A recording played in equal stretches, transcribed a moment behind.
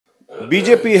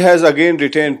BJP has again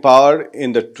retained power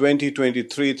in the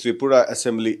 2023 Tripura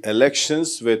Assembly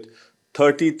elections with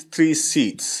 33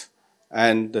 seats,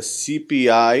 and the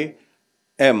CPI,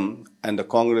 M and the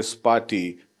Congress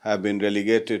party have been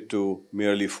relegated to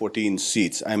merely 14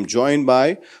 seats. I am joined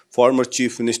by former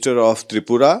Chief Minister of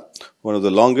Tripura, one of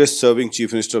the longest serving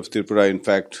Chief Minister of Tripura, in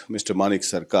fact, Mr. Manik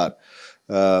Sarkar.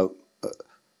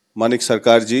 Manik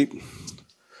Sarkar ji,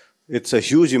 it's a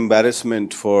huge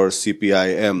embarrassment for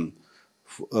CPIM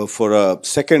for a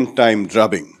second time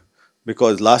drubbing,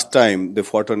 because last time they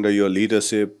fought under your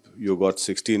leadership, you got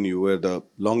 16, you were the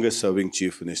longest serving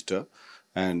Chief Minister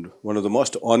and one of the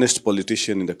most honest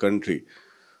politicians in the country.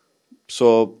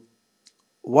 So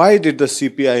why did the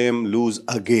CPIM lose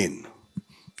again?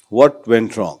 What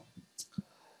went wrong?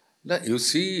 Now, you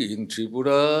see, in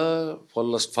Tripura, for the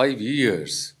last 5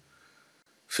 years,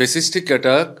 fascistic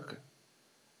attack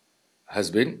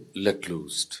has been let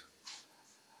loose.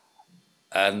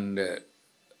 And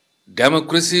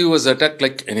democracy was attacked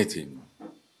like anything.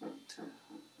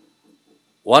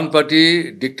 One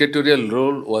party dictatorial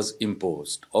rule was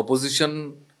imposed.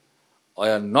 Opposition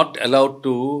are not allowed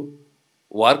to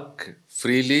work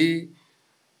freely,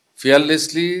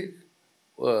 fearlessly,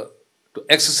 to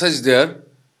exercise their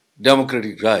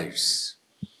democratic rights.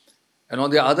 And on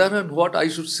the other hand, what I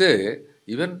should say,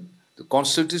 even the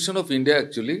Constitution of India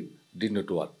actually did not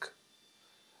work.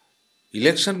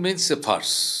 Election means a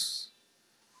farce.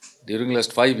 During the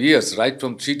last 5 years, right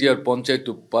from 3-tier Panchayat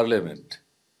to Parliament,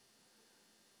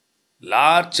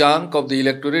 large chunk of the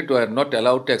electorate were not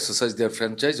allowed to exercise their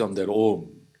franchise on their own.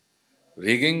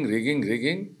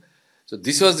 Rigging. So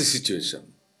this was the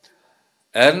situation.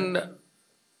 And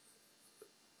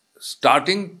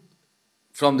starting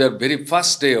from their very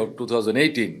first day of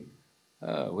 2018,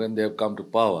 when they have come to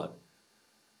power,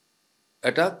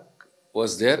 attack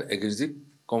was there against the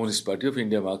Communist Party of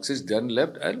India, Marxist, then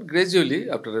left, and gradually,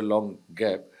 after a long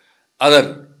gap,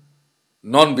 other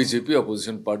non-BJP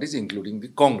opposition parties, including the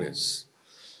Congress.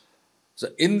 So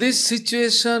in this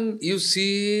situation, you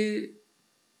see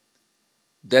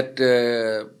that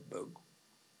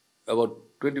about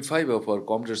 25 of our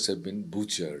comrades have been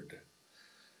butchered.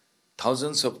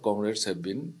 Thousands of comrades have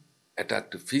been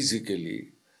attacked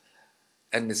physically,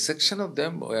 and a section of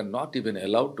them were not even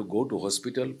allowed to go to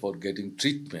hospital for getting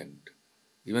treatment.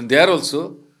 Even there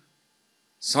also,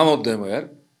 some of them were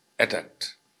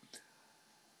attacked.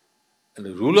 And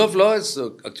the rule of law is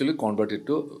actually converted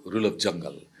to rule of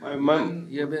jungle.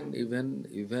 Even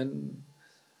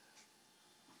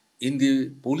in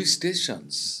the police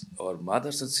stations, our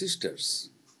mothers and sisters,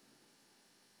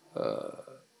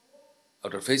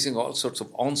 after facing all sorts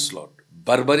of onslaught,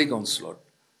 barbaric onslaught,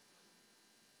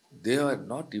 they were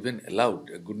not even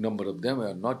allowed, a good number of them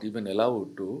were not even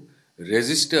allowed to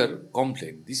register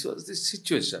complaint. This was the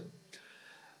situation.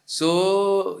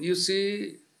 So, you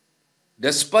see,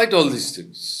 despite all these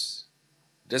things,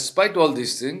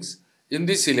 in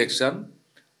this election,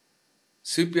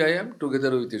 CPIM,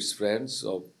 together with its friends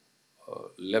of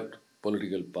left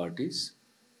political parties,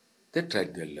 they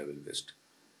tried their level best.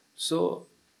 So,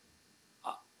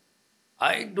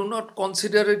 I do not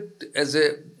consider it as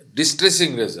a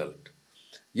distressing result.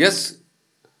 Yes,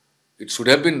 it should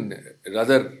have been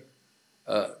rather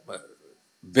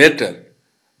better,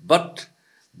 but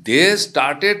they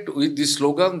started with the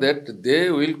slogan that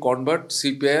they will convert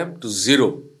CPIM to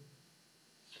zero.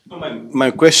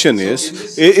 My question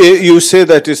is, you say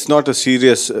that it's not a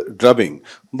serious drubbing,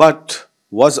 but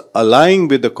was allying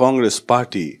with the Congress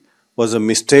party was a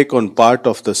mistake on part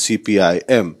of the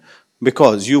CPIM,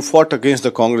 because you fought against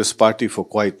the Congress party for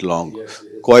quite long. Yes.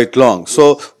 Quite long.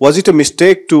 So, was it a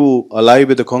mistake to ally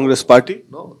with the Congress party?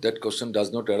 No, that question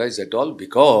does not arise at all,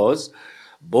 because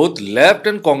both left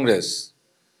and Congress,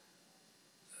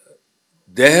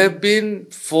 they have been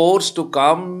forced to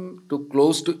come too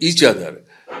close to each other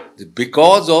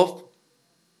because of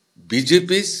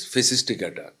BJP's fascistic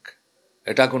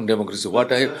attack on democracy.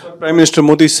 That's what Prime Minister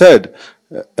Modi said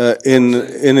in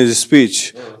his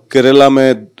speech. Kerala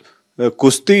mein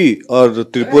kusti aur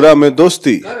Tripura mein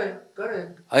dosti.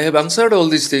 Correct. I have answered all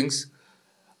these things.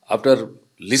 After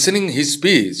listening his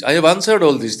speech, I have answered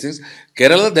all these things.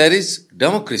 Kerala, there is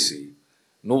democracy.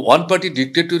 No one-party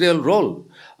dictatorial role.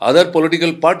 Other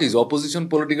political parties, opposition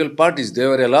political parties, they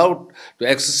were allowed to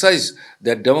exercise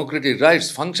their democratic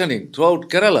rights functioning throughout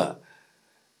Kerala.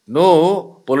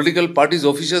 No political parties'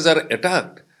 officials are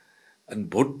attacked and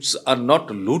votes are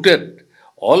not looted.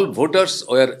 All voters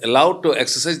were allowed to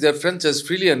exercise their franchise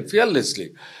freely and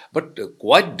fearlessly. But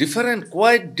quite different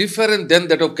than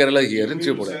that of Kerala here in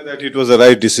Tripura. You say that it was the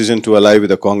right decision to ally with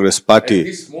the Congress party. At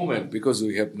this moment, because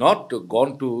we have not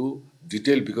gone to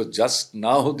detail because just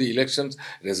now the elections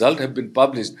result have been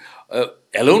published.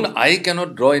 Alone, I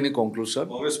cannot draw any conclusion.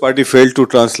 Congress party failed to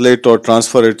translate or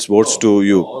transfer its votes to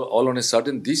you. All on a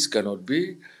sudden, this cannot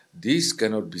be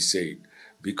said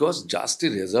because just the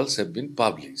results have been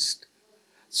published.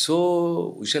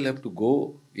 So we shall have to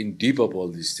go in deep of all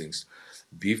these things.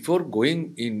 Before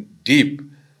going in deep,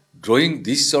 drawing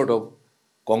this sort of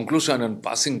conclusion and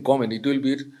passing comment, it will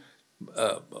be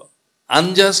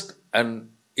unjust and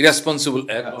irresponsible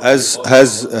act. Has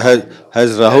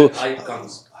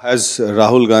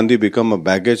Rahul Gandhi become a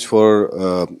baggage for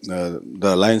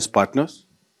the alliance partners?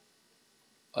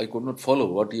 I could not follow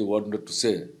what you wanted to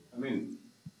say. I mean,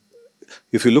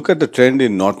 if you look at the trend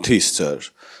in Northeast, sir,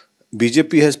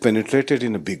 BJP has penetrated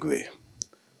in a big way.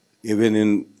 Even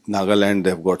in Nagaland,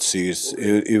 they've got seats.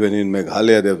 Even in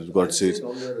Meghalaya, they've got seats.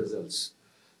 All the results.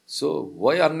 So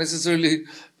why unnecessarily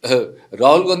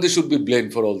Rahul Gandhi should be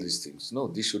blamed for all these things? No,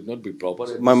 this should not be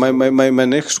proper. My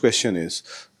next question is,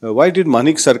 why did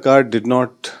Manik Sarkar did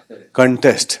not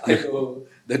contest? I know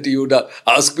that you would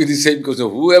ask me the same question.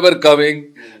 Whoever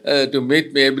coming to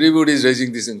meet me, everybody is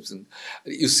raising this question.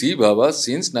 You see, Baba,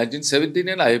 since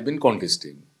 1979, I have been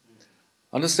contesting.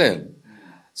 Understand?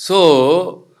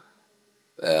 So,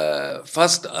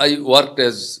 first I worked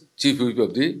as Chief Whip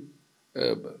of the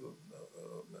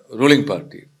ruling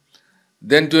party.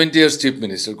 Then 20 years Chief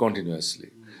Minister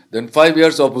continuously. Then 5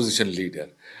 years opposition leader.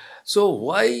 So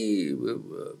why,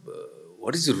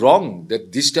 what is wrong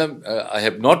that this time I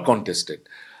have not contested?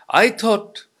 I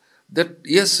thought that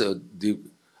yes,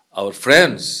 our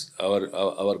friends,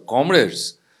 our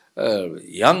comrades,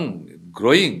 young,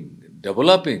 growing,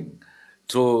 developing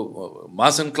through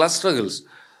mass and class struggles,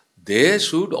 they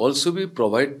should also be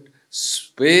provide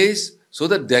space so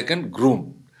that they can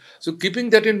groom. So keeping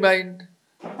that in mind,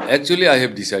 actually I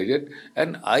have decided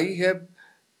and I have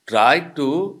tried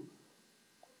to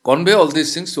convey all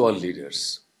these things to our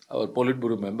leaders, our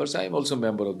Politburo members. I am also a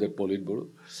member of that Politburo.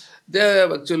 They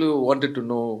have actually wanted to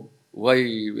know why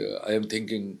I am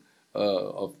thinking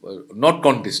of not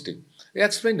contesting. I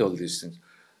explained all these things.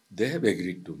 They have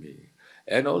agreed to me.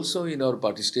 And also in our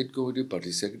party state committee,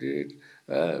 party secretariat,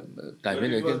 time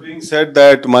and It was again. being said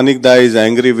that Manik Da is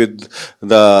angry with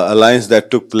the alliance that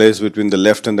took place between the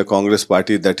left and the Congress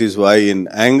party. That is why in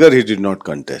anger he did not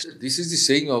contest. This is the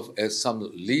saying of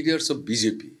some leaders of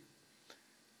BJP,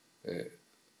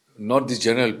 not the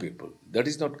general people. That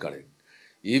is not correct.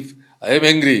 If I am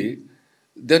angry,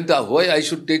 then why I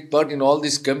should take part in all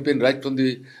this campaign right from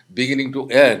the beginning to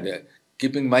end,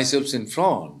 keeping myself in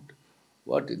front?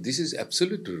 This is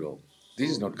absolutely wrong. This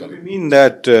is not correct. You mean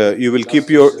that you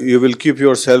will keep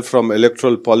yourself from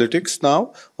electoral politics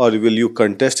now, or will you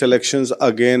contest elections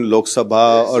again, Lok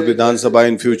Sabha or Vidhan Sabha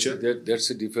in future? That's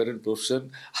a different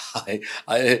question.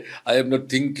 I am not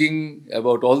thinking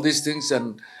about all these things,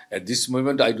 and at this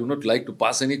moment I do not like to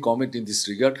pass any comment in this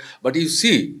regard. But you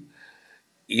see,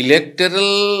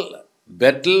 electoral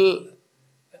battle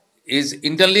is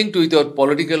interlinked with our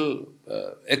political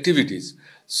activities.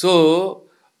 So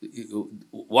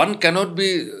one cannot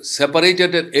be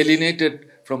separated and alienated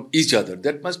from each other.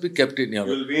 That must be kept in your.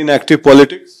 You will be in active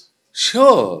politics?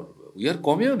 Sure, we are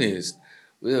communists.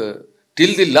 Till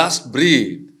the last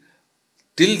breath,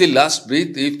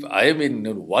 if I am in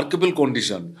a workable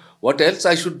condition, what else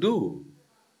I should do?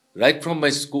 Right from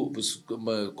my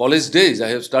college days, I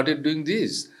have started doing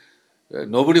this.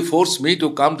 Nobody forced me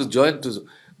to come to join to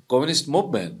communist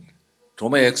movement.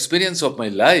 From my experience of my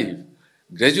life,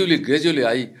 gradually,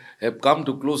 I have come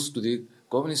to close to the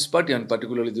Communist Party, and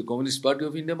particularly the Communist Party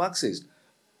of India Marxist.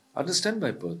 Understand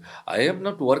my point? I am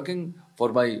not working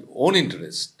for my own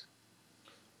interest.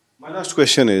 My last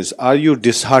question is, are you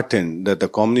disheartened that the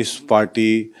Communist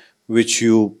Party, which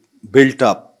you built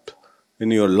up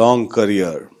in your long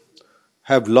career,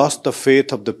 have lost the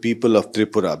faith of the people of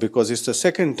Tripura? Because it's the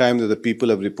second time that the people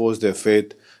have reposed their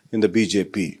faith in the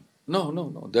BJP.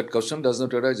 No. That question does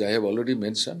not arise. I have already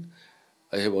mentioned.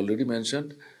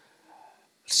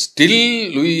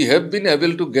 Still, we have been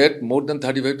able to get more than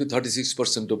 35 to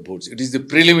 36% of votes. It is the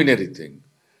preliminary thing.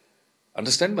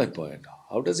 Understand my point?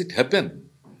 How does it happen?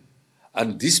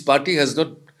 And this party has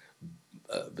not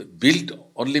built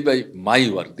only by my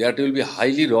work. That will be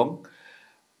highly wrong.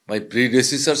 My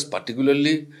predecessors,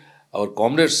 particularly our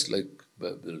comrades, like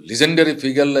legendary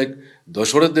figure like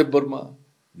Dasharatha Devvarma,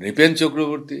 Nripen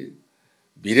Chakraborty,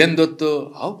 Biren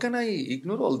Datta, how can I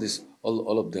ignore all this,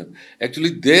 all of them?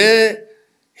 Actually, they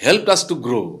helped us to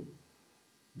grow.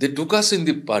 They took us in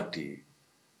the party.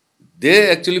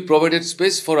 They actually provided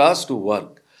space for us to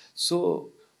work. So,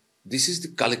 this is the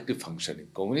collective functioning.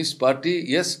 Communist Party,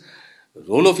 yes,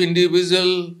 role of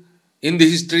individual in the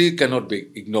history cannot be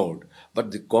ignored.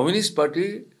 But the Communist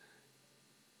Party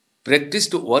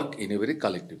practiced to work in a very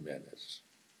collective manner.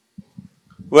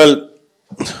 Well,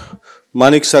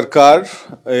 Manik Sarkar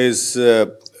is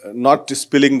not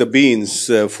spilling the beans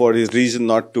for his reason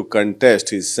not to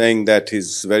contest. He's saying that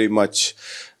he's very much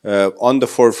on the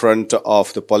forefront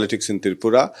of the politics in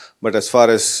Tripura. But as far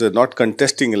as not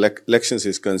contesting elections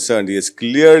is concerned, he has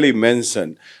clearly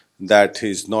mentioned that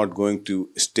he's not going to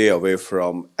stay away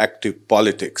from active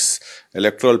politics.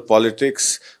 Electoral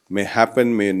politics may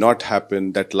happen, may not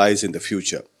happen, that lies in the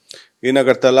future. In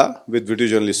Agartala, with video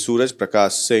journalist Suraj,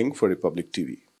 Prakash Singh for Republic TV.